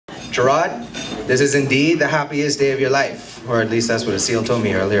Gerard, this is indeed the happiest day of your life. Or at least that's what a seal told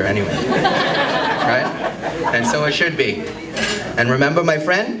me earlier anyway. Right? And so it should be. And remember, my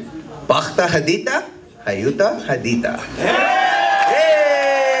friend, Bakhta Hadita, Hayuta Hadita.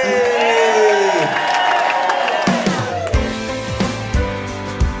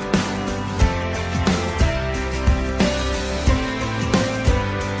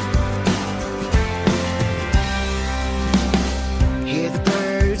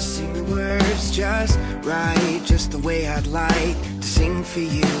 Just right, just the way I'd like to sing for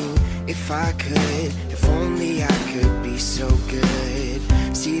you. If I could, if only I could be so good.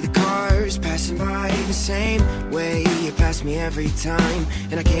 See the cars passing by the same way you pass me every time,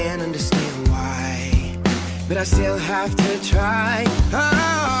 and I can't understand why, but I still have to try.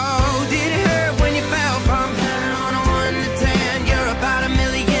 Oh, did it hurt when you fell from heaven on a 1 to 10? You're about a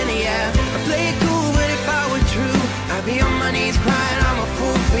million, yeah. I play it cool, but if I were true, I'd be on my knees crying. I'm a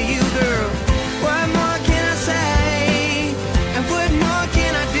fool for you, girl. What more can I say? And what more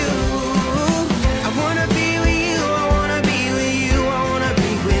can I do? I wanna be with you, I wanna be with you, I wanna be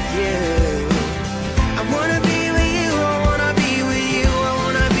with you. I wanna be with you, I wanna be with you, I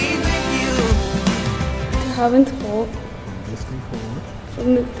wanna be with you. I haven't told. From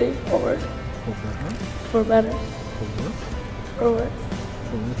this day forward. For better. For worse.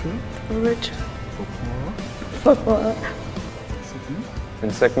 For richer. For poorer. In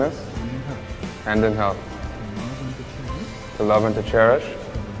sickness and in health, to love and to cherish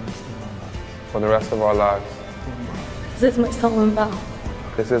for the rest of our lives. This is my solemn vow.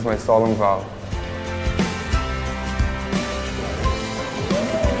 This is my solemn vow.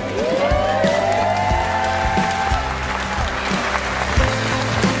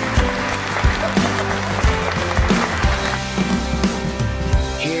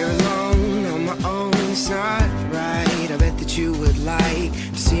 Here alone on my own, it's not right. I bet that you would like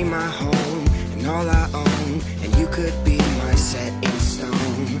to see my home and all I own, and you could be my set in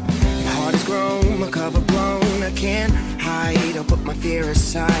stone. My heart has grown, my cover blown. I can't hide, I'll put my fear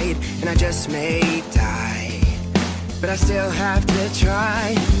aside, and I just may die, but I still have to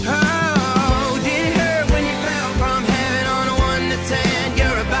try. Oh, did it hurt when you fell from heaven on a 1 to 10?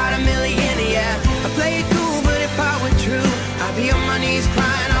 You're about a million, yeah. I play it cool, but if I were true, I'd be on my knees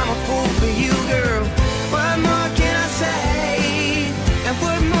crying. I'm a fool for you, girl. What more can I say? And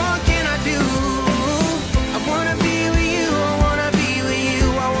what more can I do? I wanna be with you, I wanna be with you,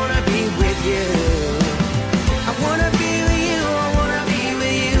 I wanna be with you. I wanna be with you, I wanna be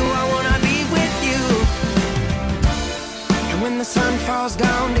with you, I wanna be with you. And when the sun falls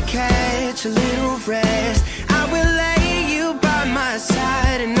down to catch a little rest, I will lay you by my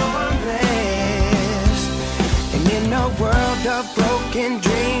side and know I'm blessed. And in a world of broken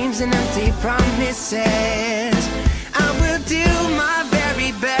dreams and empty promises, I will do my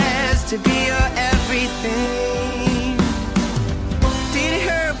very best to be your everything. Did it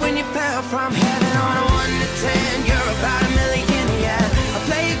hurt when you fell from heaven on a 1 to 10? You're about a million, yeah. I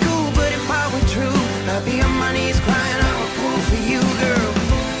play it cool, but if I were true, I'd be on my knees crying. I'm a fool for you, girl.